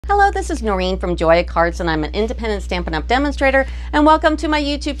Hello, this is Noreen from Joya Cards, and I'm an independent Stampin' Up! Demonstrator, and welcome to my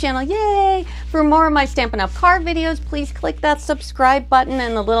YouTube channel. Yay! For more of my Stampin' Up! Card videos, please click that subscribe button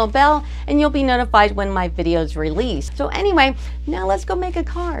and the little bell, and you'll be notified when my videos release. So anyway, now let's go make a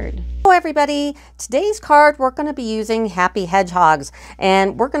card. Hello everybody, today's card we're going to be using Happy Hedgehogs,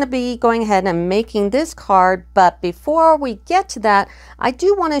 and we're going to be going ahead and making this card. But before we get to that, I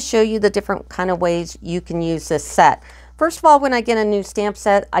do want to show you the different kind of ways you can use this set. First of all, when I get a new stamp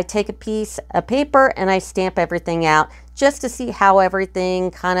set, I take a piece of paper and I stamp everything out just to see how everything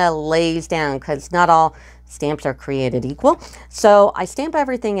kind of lays down, because not all stamps are created equal. So I stamp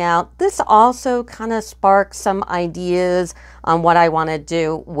everything out. This also kind of sparks some ideas on what I want to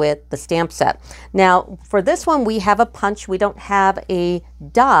do with the stamp set. Now, for this one, we have a punch. We don't have a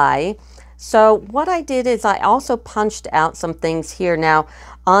die. So what I did is I also punched out some things here. Now,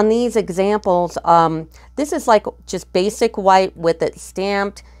 on these examples, this is like just basic white with it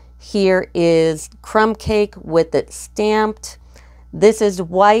stamped. Here is crumb cake with it stamped. This is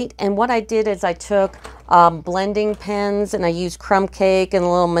white, and what I did is I took blending pens and I used crumb cake and a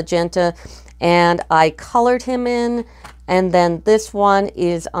little magenta, and I colored him in. And then this one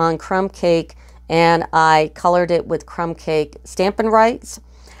is on crumb cake, and I colored it with crumb cake Stampin' Rights.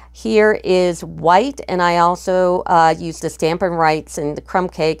 Here is white, and I also used the Stampin' Rights and the crumb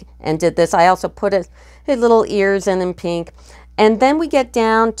cake and did this. I also put his little ears in pink. And then we get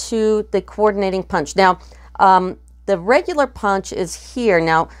down to the coordinating punch. Now, the regular punch is here.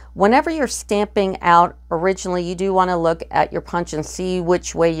 Now, whenever you're stamping out originally, you do want to look at your punch and see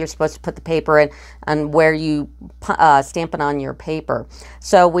which way you're supposed to put the paper in and where you stamp it on your paper.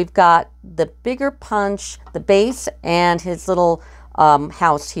 So we've got the bigger punch, the base, and his little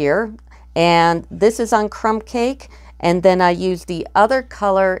house here, and this is on crumb cake, and then I use the other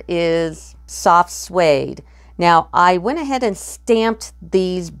color is soft suede. Now I went ahead and stamped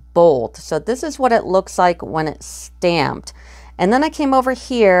these both, so this is what it looks like when it's stamped. And then I came over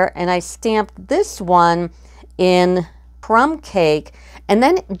here and I stamped this one in crumb cake. And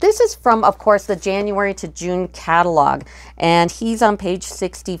then this is from, of course, the January to June catalog, and he's on page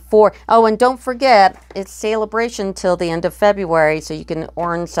 64. Oh, and don't forget, it's celebration till the end of February, so you can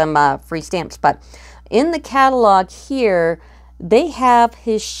earn some free stamps. But in the catalog here, they have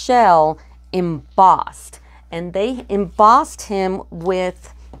his shell embossed, and they embossed him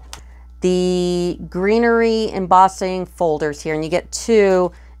with the greenery embossing folders here, and you get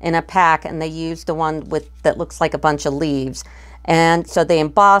two in a pack, and they use the one with that looks like a bunch of leaves. And so they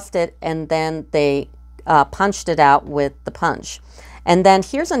embossed it, and then they punched it out with the punch. And then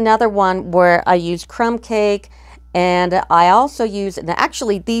here's another one where I use crumb cake, and I also use, and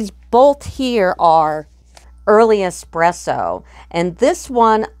actually these both here are early espresso. And this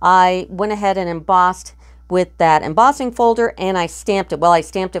one I went ahead and embossed with that embossing folder, and I stamped it. Well, I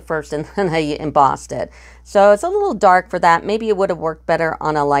stamped it first and then I embossed it. So it's a little dark for that. Maybe it would have worked better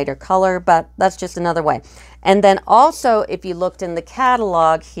on a lighter color, but that's just another way. And then also, if you looked in the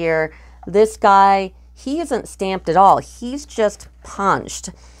catalog here, this guy, he isn't stamped at all. He's just punched.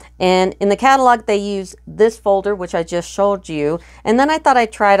 And in the catalog, they use this folder, which I just showed you. And then I thought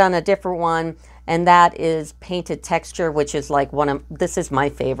I'd try it on a different one, and that is painted texture, which is like this is my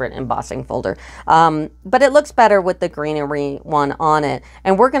favorite embossing folder. But it looks better with the greenery one on it.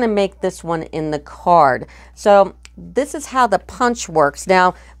 And we're going to make this one in the card. So this is how the punch works.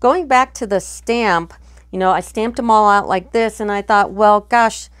 Now, going back to the stamp, you know, I stamped them all out like this, and I thought, well,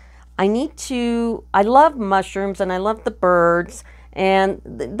 gosh, I love mushrooms and I love the birds. And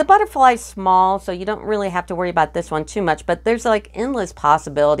the butterfly's small, so you don't really have to worry about this one too much, but there's like endless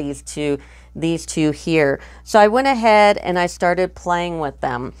possibilities to these two here. So I went ahead and I started playing with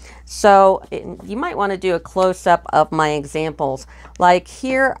them. So you might want to do a close-up of my examples. Like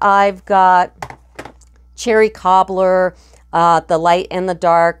here I've got cherry cobbler, the light and the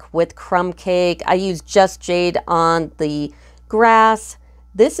dark with crumb cake. I use Just Jade on the grass.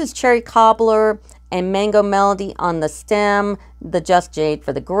 This is cherry cobbler and mango melody on the stem, the Just Jade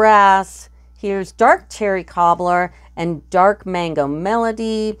for the grass. Here's dark cherry cobbler and dark mango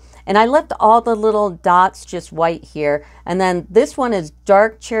melody. And I left all the little dots just white here. And then this one is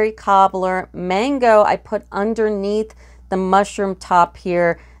dark cherry cobbler. Mango I put underneath the mushroom top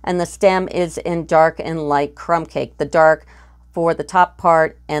here. And the stem is in dark and light crumb cake. The dark for the top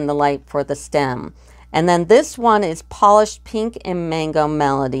part and the light for the stem. And then this one is polished pink and mango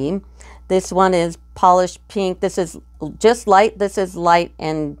melody. This one is polished pink. This is just light. This is light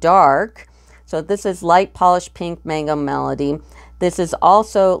and dark. So this is light polished pink mango melody. This is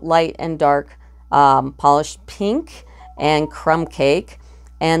also light and dark polished pink and crumb cake.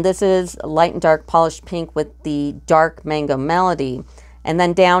 And this is light and dark polished pink with the dark mango melody. And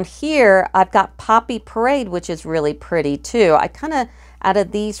then down here, I've got Poppy Parade, which is really pretty too. I kind of, out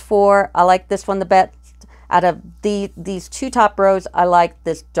of these four, I like this one the best. Out of these two top rows, I like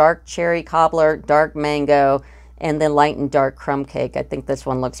this dark cherry cobbler, dark mango, and then light and dark crumb cake. I think this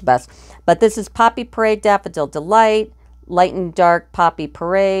one looks best. But this is Poppy Parade, Daffodil Delight, light and dark Poppy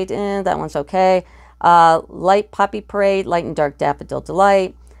Parade, that one's okay. Light Poppy Parade, light and dark Daffodil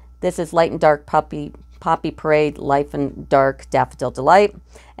Delight. This is light and dark Poppy Parade, light and dark Daffodil Delight.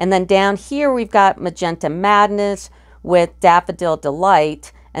 And then down here we've got Magenta Madness with Daffodil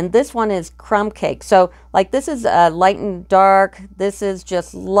Delight. And this one is crumb cake. So like this is light and dark. This is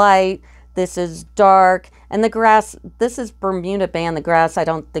just light. This is dark. And the grass, this is Bermuda Bay on the grass. I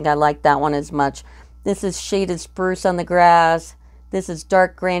don't think I like that one as much. This is shaded spruce on the grass. This is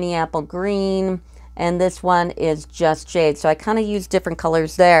dark granny apple green. And this one is just jade. So I kind of used different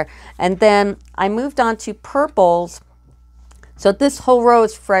colors there. And then I moved on to purples. So this whole row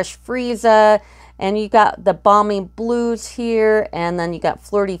is Fresh Frieza. And you got the balmy blues here, and then you got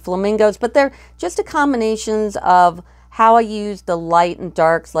flirty flamingos, but they're just a combinations of how I use the light and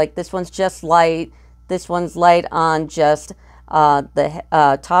darks. Like this one's just light, this one's light on just the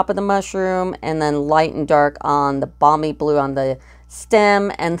top of the mushroom, and then light and dark on the balmy blue on the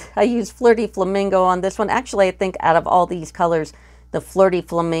stem. And I use flirty flamingo on this one. Actually, I think out of all these colors, the flirty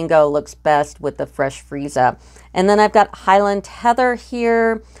flamingo looks best with the Fresh Frieza. And then I've got Highland Heather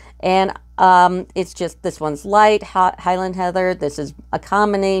here, and it's just, this one's light, hot Highland Heather. This is a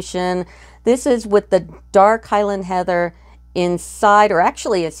combination. This is with the dark Highland Heather inside, or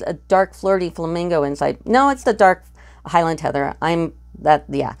actually it's a dark flirty flamingo inside. No, it's the dark Highland Heather.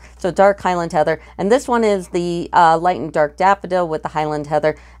 Yeah. So dark Highland Heather. And this one is the light and dark daffodil with the Highland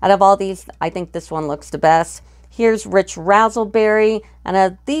Heather. Out of all these, I think this one looks the best. Here's Rich Razzleberry. And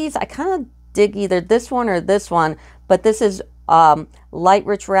of these, I kind of dig either this one or this one, but this is light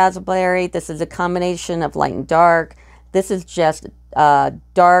Rich Razzleberry. This is a combination of light and dark. This is just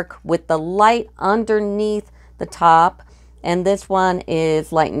dark with the light underneath the top, and this one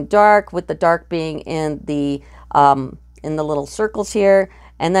is light and dark with the dark being in the little circles here.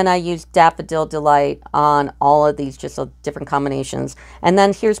 And then I use Daffodil Delight on all of these, just different combinations. And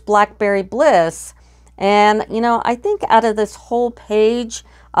then here's Blackberry Bliss, and you know, I think out of this whole page,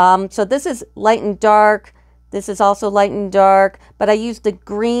 so this is light and dark. This is also light and dark, but I used the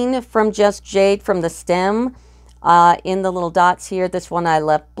green from Just Jade from the stem in the little dots here. This one I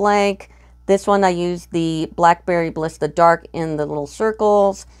left blank. This one I used the Blackberry Bliss, the dark in the little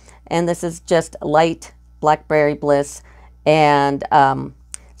circles. And this is just light Blackberry Bliss. And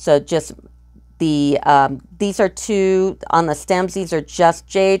so just the, these are two on the stems. These are Just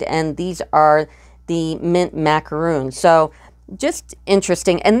Jade, and these are the mint macaroon. So just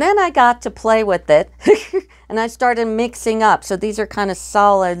interesting. And then I got to play with it and I started mixing up. So these are kind of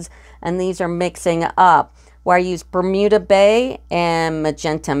solids and these are mixing up, where I use Bermuda Bay and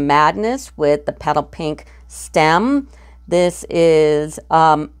Magenta Madness with the petal pink stem. This is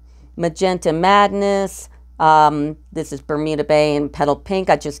Magenta Madness. This is Bermuda Bay and petal pink.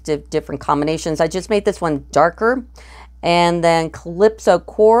 I just did different combinations. I just made this one darker. And then Calypso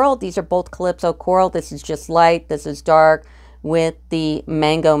Coral. These are both Calypso Coral. This is just light. This is dark with the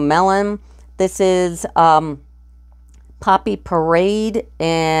Mango Melon. This is Poppy Parade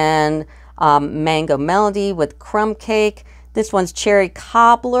and Mango Melody with Crumb Cake. This one's Cherry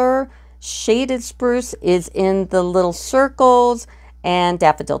Cobbler. Shaded Spruce is in the little circles, and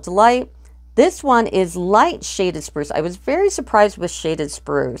Daffodil Delight. This one is light Shaded Spruce. I was very surprised with Shaded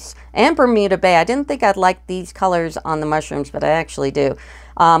Spruce and Bermuda Bay. I didn't think I'd like these colors on the mushrooms, but I actually do.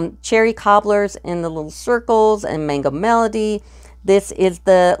 Cherry Cobblers in the little circles and Mango Melody. This is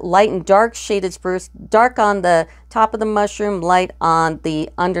the light and dark Shaded Spruce, dark on the top of the mushroom, light on the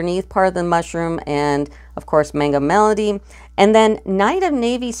underneath part of the mushroom, and of course Mango Melody. And then Night of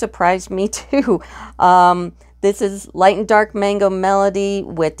Navy surprised me too. This is light and dark Mango Melody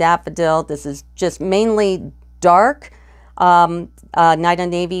with Daffodil. This is just mainly dark Night of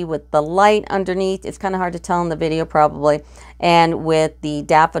Navy with the light underneath. It's kind of hard to tell in the video probably. And with the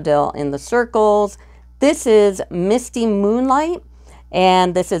daffodil in the circles. This is Misty Moonlight.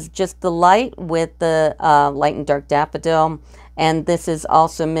 And this is just the light with the light and dark daffodil. And this is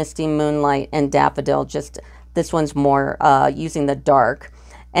also Misty Moonlight and Daffodil. Just this one's more using the dark.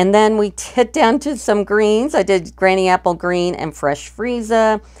 And then we get down to some greens. I did Granny Apple Green and Fresh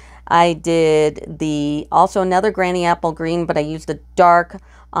Frieza. I did also another Granny Apple Green, but I used the dark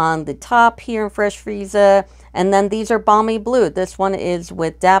on the top here in Fresh Frieza. And then these are Balmy Blue. This one is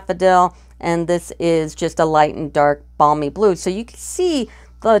with Daffodil, and this is just a light and dark Balmy Blue. So you can see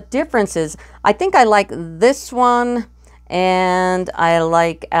the differences. I think I like this one And I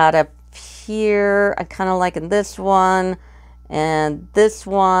like out of here, I kind of like this one and this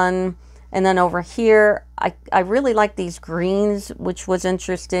one. And then over here, I really like these greens, which was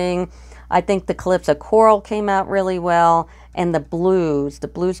interesting. I think the Calypso Coral came out really well. And the blues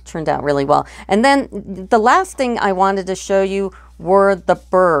turned out really well. And then the last thing I wanted to show you were the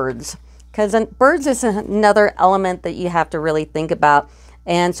birds. Because birds is another element that you have to really think about.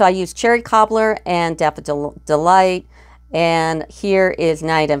 And so I used Cherry Cobbler and Daffodil Delight. And here is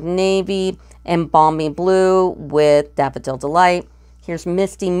Night of Navy and Balmy Blue with Daffodil Delight. Here's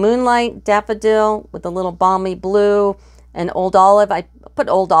Misty Moonlight Daffodil with a little Balmy Blue and Old Olive. I put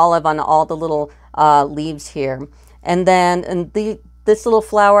Old Olive on all the little leaves here. And then this little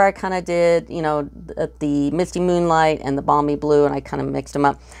flower I kind of did, you know, the Misty Moonlight and the Balmy Blue, and I kind of mixed them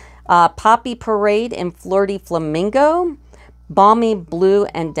up. Poppy Parade and Flirty Flamingo, Balmy Blue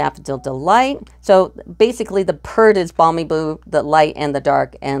and Daffodil Delight. So basically the bird is Balmy Blue, the light and the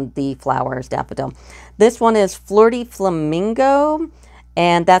dark, and the flower is daffodil. This one is Flirty Flamingo,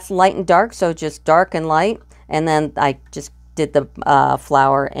 and that's light and dark, so just dark and light. And then I just did the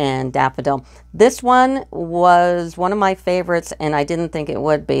flower and daffodil. This one was one of my favorites, and I didn't think it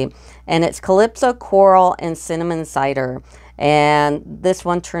would be. And it's Calypso Coral and Cinnamon Cider. And this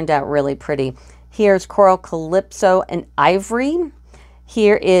one turned out really pretty. Here's Coral Calypso and Ivory.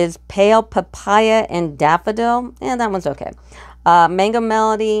 Here is Pale Papaya and Daffodil. And that one's okay. Mango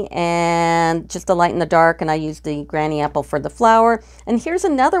Melody and just the light and the dark. And I used the Granny Apple for the flower. And here's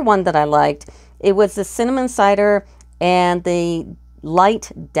another one that I liked. It was the Cinnamon Cider and the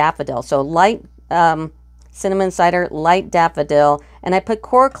light daffodil. So light cinnamon cider, light daffodil, and I put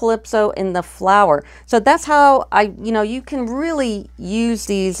Coral Calypso in the flower. So that's how you can really use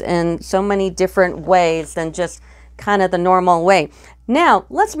these in so many different ways than just kind of the normal way. Now,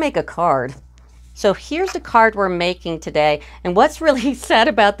 let's make a card. So here's the card we're making today. And what's really sad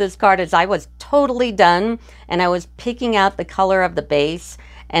about this card is I was totally done and I was picking out the color of the base,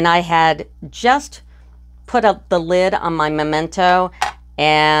 and I had just put up the lid on my memento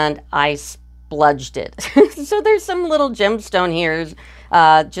and I spludged it. So there's some little gemstone here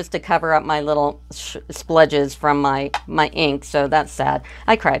just to cover up my little spludges from my ink. So that's sad.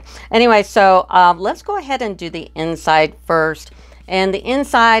 I cried. Anyway, so let's go ahead and do the inside first. And the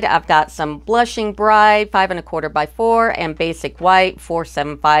inside, I've got some Blushing Bride 5 1/4 by 4 and Basic White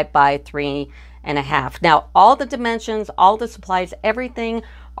 475 by 3.5. Now, all the dimensions, all the supplies, everything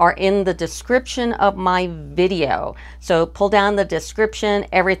are in the description of my video. So pull down the description,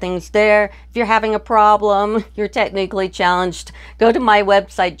 everything's there. If you're having a problem, you're technically challenged, go to my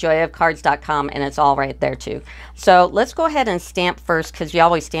website, joyofcards.com, and it's all right there too. So let's go ahead and stamp first, because you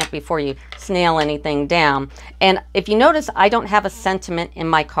always stamp before you snail anything down. And if you notice, I don't have a sentiment in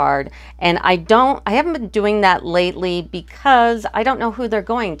my card, and I haven't been doing that lately because I don't know who they're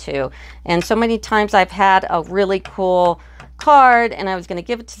going to. And so many times I've had a really cool card and I was going to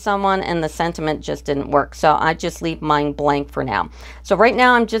give it to someone and the sentiment just didn't work, so I just leave mine blank for now. So right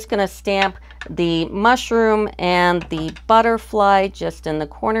now I'm just going to stamp the mushroom and the butterfly just in the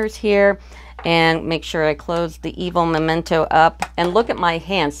corners here, and make sure I close the evil memento up. And look at my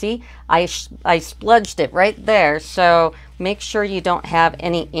hand, see, I spludged it right there. So make sure you don't have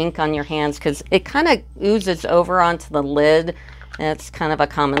any ink on your hands, because it kind of oozes over onto the lid. It's kind of a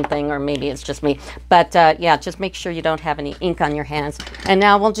common thing, or maybe it's just me. But yeah, just make sure you don't have any ink on your hands. And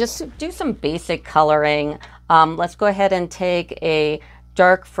now we'll just do some basic coloring. Let's go ahead and take a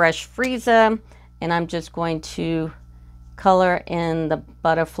dark fresh Frieza, and I'm just going to color in the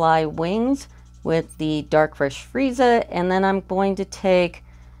butterfly wings with the dark fresh Frieza. And then I'm going to take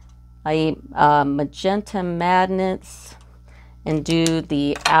a magenta Madness and do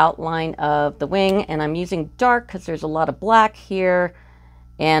the outline of the wing. And I'm using dark because there's a lot of black here.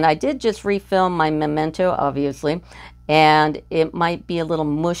 And I did just refill my memento, obviously. And it might be a little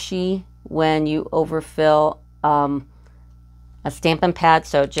mushy when you overfill a Stampin' pad.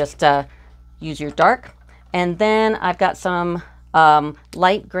 So just use your dark. And then I've got some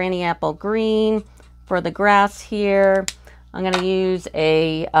light Granny Apple Green for the grass here. I'm going to use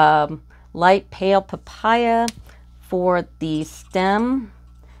a light Pale Papaya for the stem,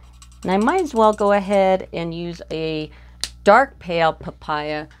 and I might as well go ahead and use a dark Pale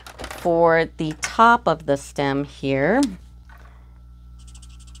Papaya for the top of the stem here,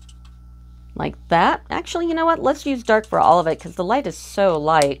 like that. Actually, you know what, let's use dark for all of it because the light is so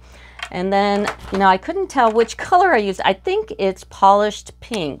light. And then, you know, I couldn't tell which color I used. I think it's Polished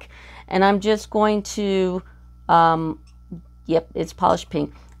Pink, and I'm just going to yep, it's Polished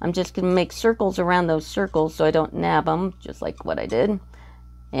Pink. I'm just going to make circles around those circles so I don't nab them, just like what I did.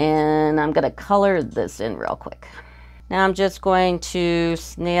 And I'm going to color this in real quick. Now I'm just going to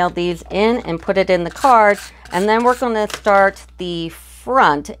nail these in and put it in the card. And then we're going to start the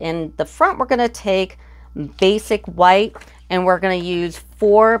front. In the front, we're going to take basic white and we're going to use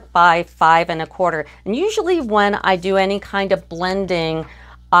 4 by 5 1/4. And usually when I do any kind of blending,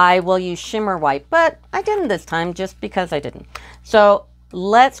 I will use shimmer white, but I didn't this time just because I didn't. So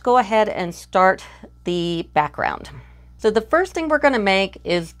let's go ahead and start the background. So the first thing we're going to make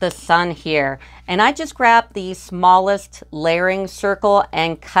is the sun here. And I just grabbed the smallest layering circle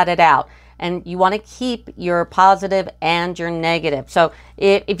and cut it out. And you want to keep your positive and your negative. So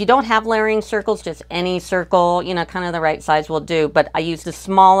if you don't have layering circles, just any circle, you know, kind of the right size will do. But I use the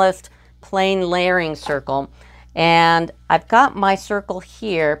smallest plain layering circle. And I've got my circle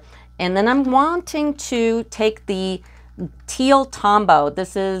here. And then I'm wanting to take the teal Tombow.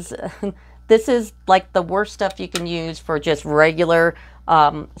 This is like the worst stuff you can use for just regular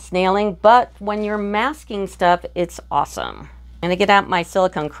snailing, but when you're masking stuff, it's awesome. I'm gonna get out my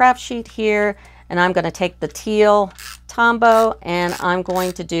silicone craft sheet here, and I'm gonna take the teal Tombow, and I'm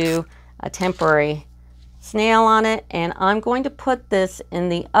going to do a temporary snail on it, and I'm going to put this in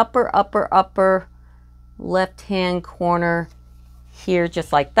the upper left-hand corner here,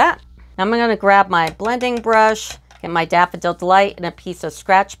 just like that. Now I'm gonna grab my blending brush, get my Daffodil Delight and a piece of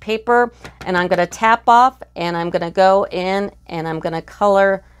scratch paper, and I'm gonna tap off, and I'm gonna go in and I'm gonna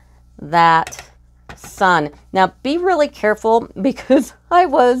color that sun. Now be really careful because I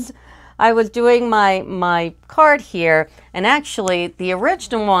was doing my card here, and actually the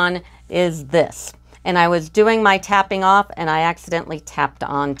original one is this. And I was doing my tapping off and I accidentally tapped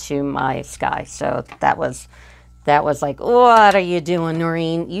onto my sky. So that was like, what are you doing,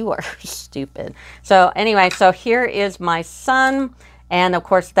 Noreen? You are stupid. So anyway, so here is my sun. And of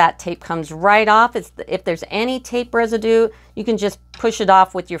course that tape comes right off. If there's any tape residue, you can just push it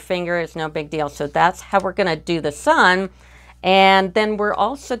off with your finger. It's no big deal. So that's how we're gonna do the sun. And then we're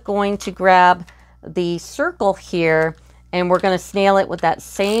also going to grab the circle here and we're gonna snail it with that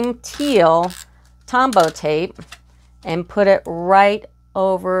same teal Tombow tape and put it right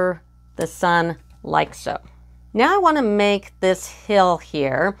over the sun like so. Now I want to make this hill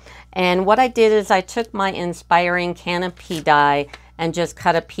here, and what I did is I took my Inspiring Canopy die and just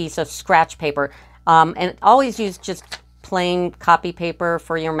cut a piece of scratch paper, and always use just plain copy paper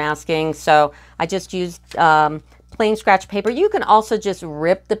for your masking. So I just used plain scratch paper. You can also just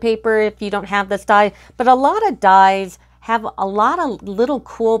rip the paper if you don't have this die, but a lot of dies have a lot of little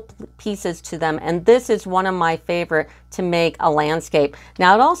cool pieces to them, and this is one of my favorite to make a landscape.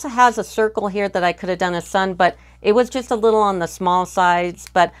 Now it also has a circle here that I could have done a sun, but it was just a little on the small sides,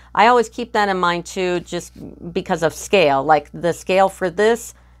 but I always keep that in mind too, just because of scale. Like the scale for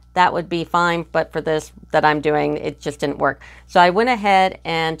this, that would be fine, but for this that I'm doing, it just didn't work. So I went ahead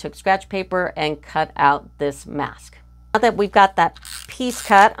and took scratch paper and cut out this mask. Now that we've got that piece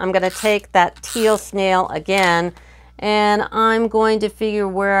cut, I'm gonna take that teal snail again, and I'm going to figure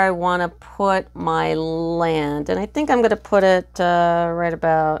where I want to put my land. And I think I'm going to put it right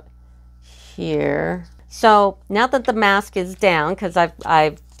about here. So now that the mask is down, because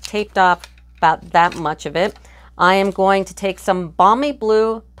I've taped off about that much of it, I am going to take some Balmy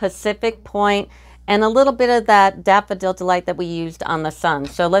Blue, Pacific Point, and a little bit of that Daffodil Delight that we used on the sun.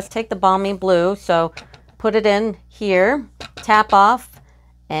 So let's take the Balmy Blue. So put it in here, tap off,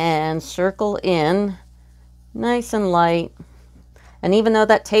 and circle in. Nice and light. And even though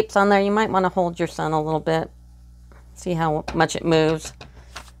that tape's on there, you might want to hold your sun a little bit. See how much it moves.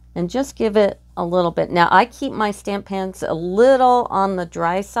 And just give it a little bit. Now I keep my stamp pans a little on the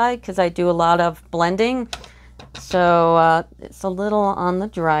dry side because I do a lot of blending. So it's a little on the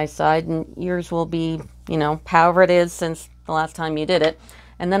dry side, and yours will be, you know, however it is since the last time you did it.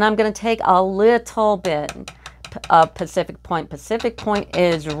 And then I'm going to take a little bit of Pacific Point. Pacific Point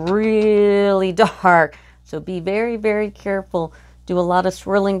is really dark. So be very, very careful. Do a lot of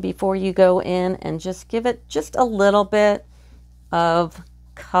swirling before you go in and just give it just a little bit of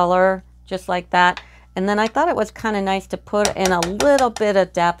color, just like that. And then I thought it was kind of nice to put in a little bit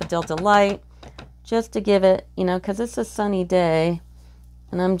of Daffodil Delight just to give it, you know, because it's a sunny day.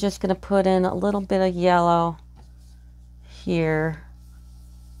 And I'm just going to put in a little bit of yellow here.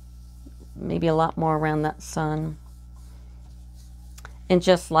 Maybe a lot more around that sun. And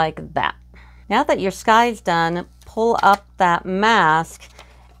just like that. Now that your sky's done, pull up that mask,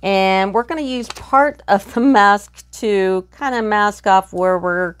 and we're going to use part of the mask to kind of mask off where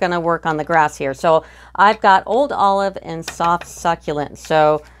we're going to work on the grass here. So I've got Old Olive and Soft Succulent.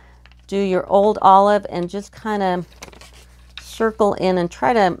 So do your Old Olive and just kind of circle in and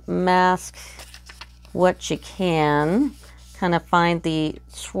try to mask what you can. Kind of find the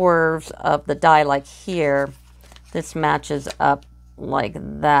swerves of the die like here. this matches up like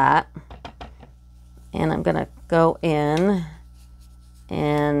that. And I'm gonna go in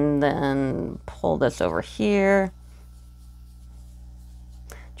and then pull this over here.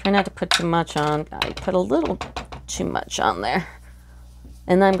 Try not to put too much on. I put a little too much on there.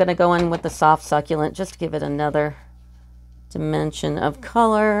 And then I'm gonna go in with the soft succulent just to give it another dimension of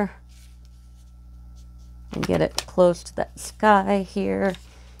color and get it close to that sky here.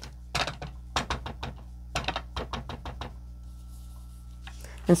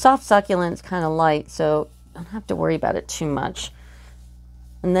 And soft succulent is kind of light, so you don't have to worry about it too much.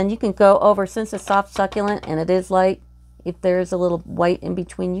 And then you can go over, since it's soft succulent and it is light, if there's a little white in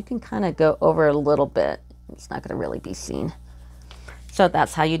between, you can kind of go over a little bit. It's not going to really be seen. So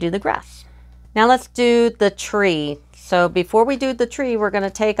that's how you do the grass. Now let's do the tree. So before we do the tree, we're going to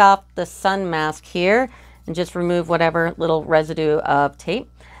take off the sun mask here and just remove whatever little residue of tape.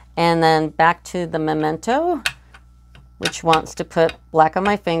 And then back to the memento, which wants to put black on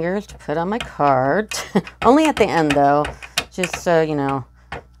my fingers to put on my card. Only at the end though, just so you know,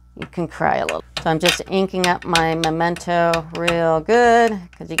 you can cry a little. So I'm just inking up my memento real good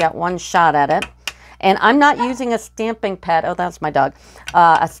because you got one shot at it. And I'm not using a stamping pad. Oh, that's my dog.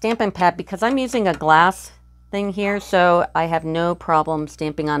 A stamping pad because I'm using a glass thing here, so I have no problem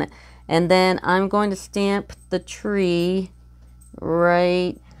stamping on it. And then I'm going to stamp the tree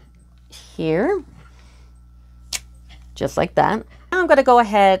right here, just like that. Now I'm going to go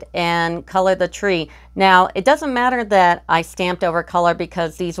ahead and color the tree. Now it doesn't matter that I stamped over color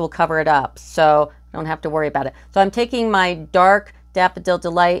because these will cover it up, so I don't have to worry about it. So I'm taking my dark Daffodil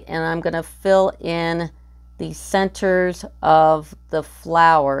Delight and I'm going to fill in the centers of the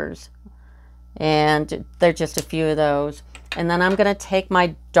flowers, and there's just a few of those. And then I'm going to take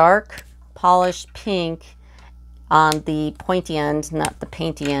my dark polished pink on the pointy end, not the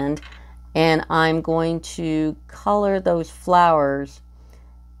painty end, and I'm going to color those flowers,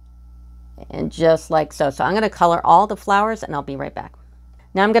 and just like so. So I'm going to color all the flowers and I'll be right back.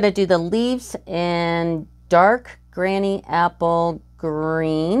 Now I'm going to do the leaves in dark Granny Apple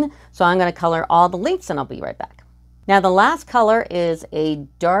Green. So I'm going to color all the leaves and I'll be right back. Now the last color is a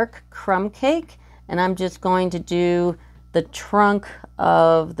dark crumb cake, and I'm just going to do the trunk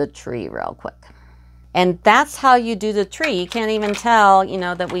of the tree real quick. And that's how you do the tree. You can't even tell, you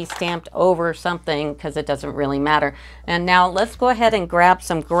know, that we stamped over something because it doesn't really matter. And now let's go ahead and grab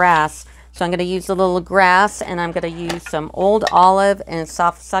some grass. So I'm going to use a little grass, and I'm going to use some old olive and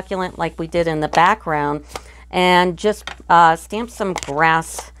soft succulent like we did in the background, and just stamp some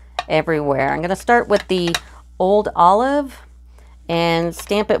grass everywhere. I'm going to start with the old olive and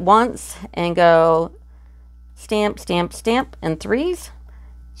stamp it once and go stamp, stamp, stamp in threes.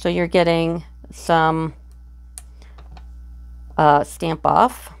 So you're getting some stamp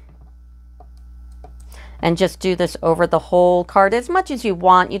off, and just do this over the whole card as much as you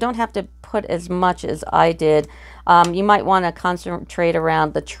want. You don't have to put as much as I did. You might want to concentrate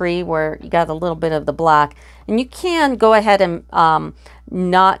around the tree where you got a little bit of the black, and you can go ahead and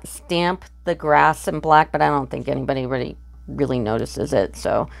not stamp the grass in black, but I don't think anybody really notices it,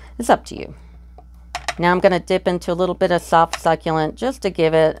 so it's up to you. Now I'm going to dip into a little bit of soft succulent just to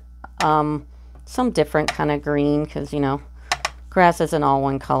give it some different kind of green, because, you know, grass isn't all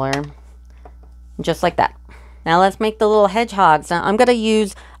one color. Just like that. Now let's make the little hedgehogs. Now I'm going to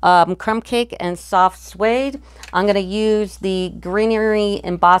use crumb cake and soft suede. I'm going to use the greenery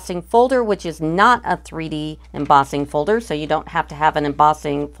embossing folder, which is not a 3D embossing folder, so you don't have to have an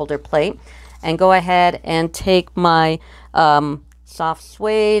embossing folder plate. And go ahead and take my soft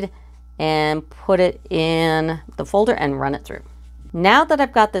suede and put it in the folder and run it through. Now that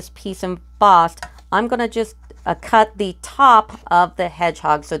I've got this piece embossed, I'm going to just cut the top of the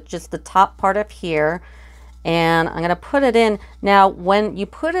hedgehog, so just the top part of here, and I'm going to put it in. Now when you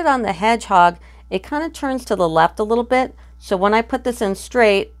put it on the hedgehog, it kind of turns to the left a little bit, so when I put this in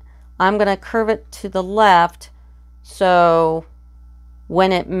straight, I'm going to curve it to the left, so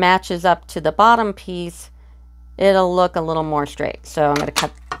when it matches up to the bottom piece, it'll look a little more straight. So I'm going to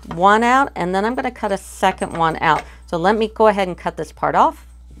cut one out, and then I'm going to cut a second one out. So let me go ahead and cut this part off.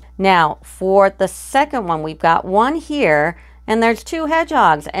 Now for the second one, we've got one here, and there's two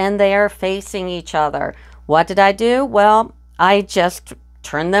hedgehogs, and they are facing each other. What did I do? Well, I just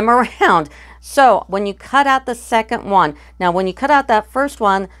turned them around. So when you cut out the second one, now when you cut out that first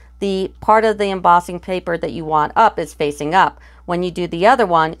one, the part of the embossing paper that you want up is facing up. When you do the other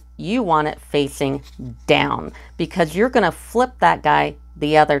one, you want it facing down, because you're going to flip that guy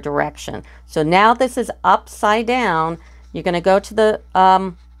the other direction. So now this is upside down. You're going to go to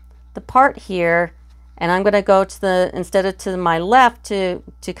the part here, and I'm going to go to the, instead of to my left to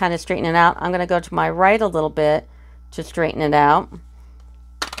kind of straighten it out, I'm going to go to my right a little bit to straighten it out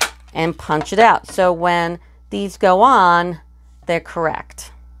and punch it out. So when these go on, they're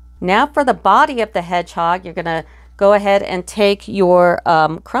correct. Now for the body of the hedgehog, you're gonna go ahead and take your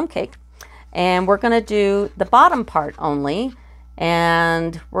crumb cake, and we're gonna do the bottom part only.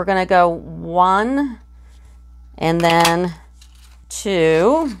 And we're gonna go 1 and then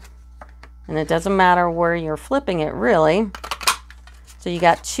 2, and it doesn't matter where you're flipping it really. So you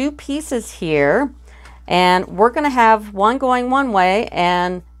got 2 pieces here, and we're gonna have one going one way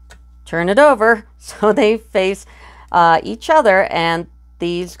and turn it over so they face each other, and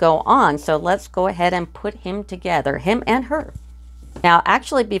these go on. So let's go ahead and put him together, him and her. Now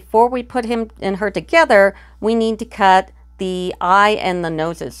actually, before we put him and her together, we need to cut the eye and the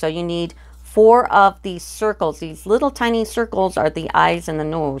noses. So you need 4 of these circles. These little tiny circles are the eyes and the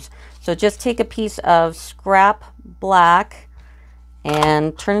nose. So just take a piece of scrap black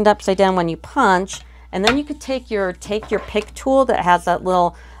and turn it upside down when you punch, and then you could take your pick tool that has that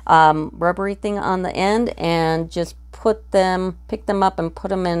little rubbery thing on the end, and just pick them up and put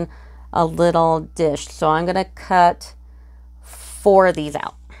them in a little dish. So I'm gonna cut 4 of these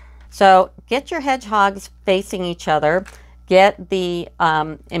out. So get your hedgehogs facing each other. Get the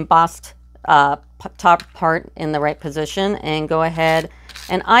embossed top part in the right position, and go ahead.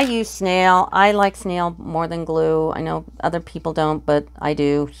 And I use snail. I like snail more than glue. I know other people don't, but I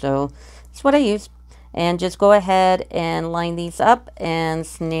do. So it's what I use. And just go ahead and line these up and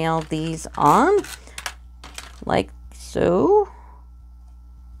snail these on like so.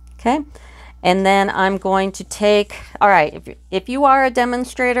 Okay. And then I'm going to take, all right, if you are a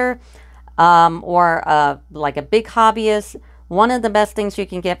demonstrator, or like a big hobbyist, one of the best things you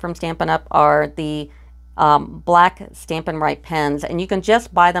can get from Stampin' Up are the black Stampin' Right pens, and you can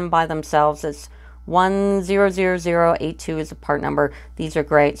just buy them by themselves. It's 100082 is the part number. These are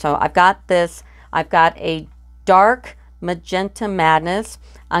great. So I've got this. I've got a dark magenta madness.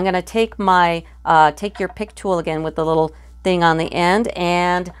 I'm gonna take my take your pick tool again with the little thing on the end,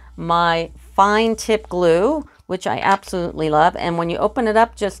 and my fine tip glue, which I absolutely love. And when you open it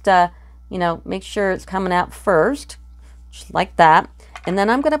up, just you know, make sure it's coming out first, just like that. And then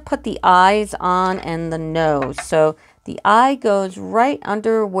I'm going to put the eyes on and the nose. So the eye goes right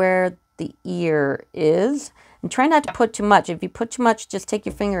under where the ear is. And try not to put too much. If you put too much, just take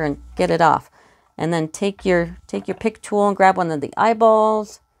your finger and get it off. And then take your pick tool and grab one of the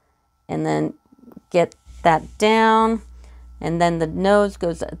eyeballs, and then get that down. And then the nose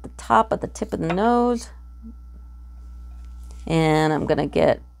goes at the top, at the tip of the nose. And I'm going to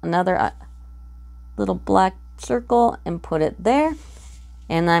get another little black circle and put it there.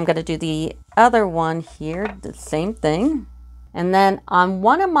 And I'm going to do the other one here, the same thing. And then on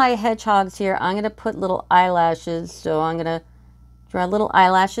one of my hedgehogs here, I'm going to put little eyelashes. So I'm going to draw little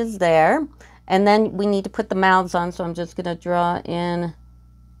eyelashes there. And then we need to put the mouths on. So I'm just going to draw in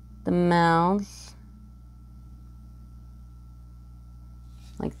the mouths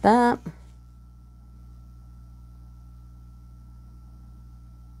like that.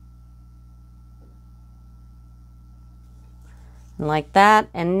 Like that.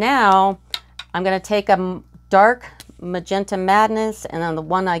 And now I'm going to take a dark magenta madness, and on the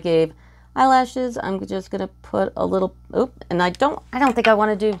one I gave eyelashes, I'm just going to put a little, and I don't think I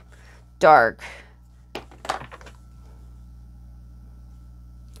want to do dark.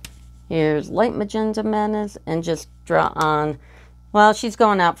 Here's light magenta madness, and just draw on. Well, she's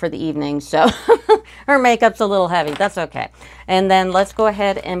going out for the evening, so her makeup's a little heavy. That's okay. And then let's go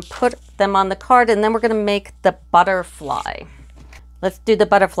ahead and put them on the card, and then we're going to make the butterfly. Let's do the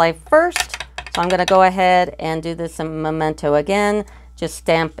butterfly first. So I'm going to go ahead and do this in Memento again. Just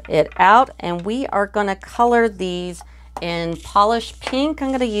stamp it out. And we are going to color these in polished pink. I'm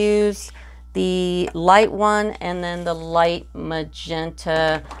going to use the light one and then the light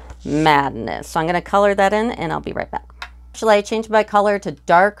magenta madness. So I'm going to color that in, and I'll be right back. Actually, I changed my color to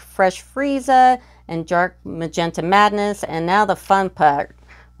dark fresh Frieza and dark magenta madness. And now the fun part.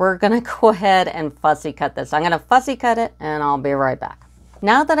 We're going to go ahead and fussy cut this. I'm going to fussy cut it, and I'll be right back.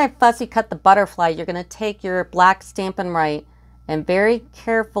 Now that I've fussy cut the butterfly, you're going to take your black Stampin' Right and very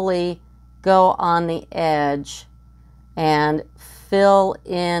carefully go on the edge and fill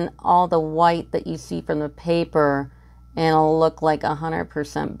in all the white that you see from the paper, and it'll look like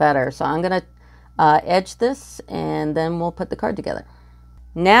 100% better. So I'm going to edge this, and then we'll put the card together.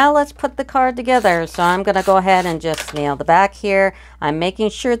 Now let's put the card together. So I'm going to go ahead and just nail the back here. I'm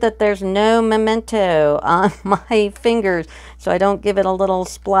making sure that there's no memento on my fingers so I don't give it a little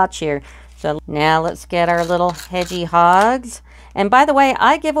splotch here. So now let's get our little hedgehogs. And by the way,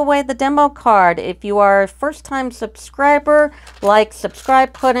 I give away the demo card. If you are a first-time subscriber, like,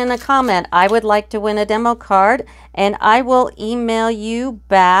 subscribe, put in a comment, I would like to win a demo card, and I will email you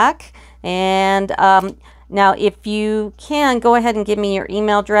back. And now, if you can, go ahead and give me your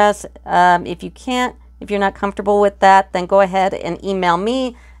email address. If you can't, if you're not comfortable with that, then go ahead and email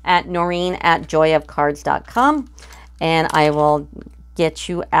me at Noreen@joyofcards.com, and I will get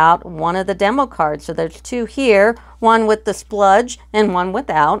you out one of the demo cards. So there's 2 here, one with the spludge and one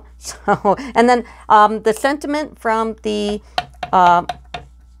without. So, and then the sentiment from the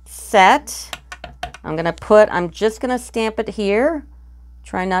set, I'm just gonna stamp it here.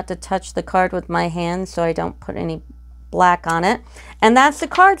 Try not to touch the card with my hand so I don't put any black on it. And that's the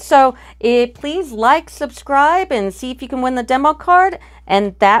card. So please like, subscribe, and see if you can win the demo card.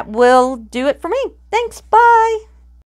 And that will do it for me. Thanks. Bye.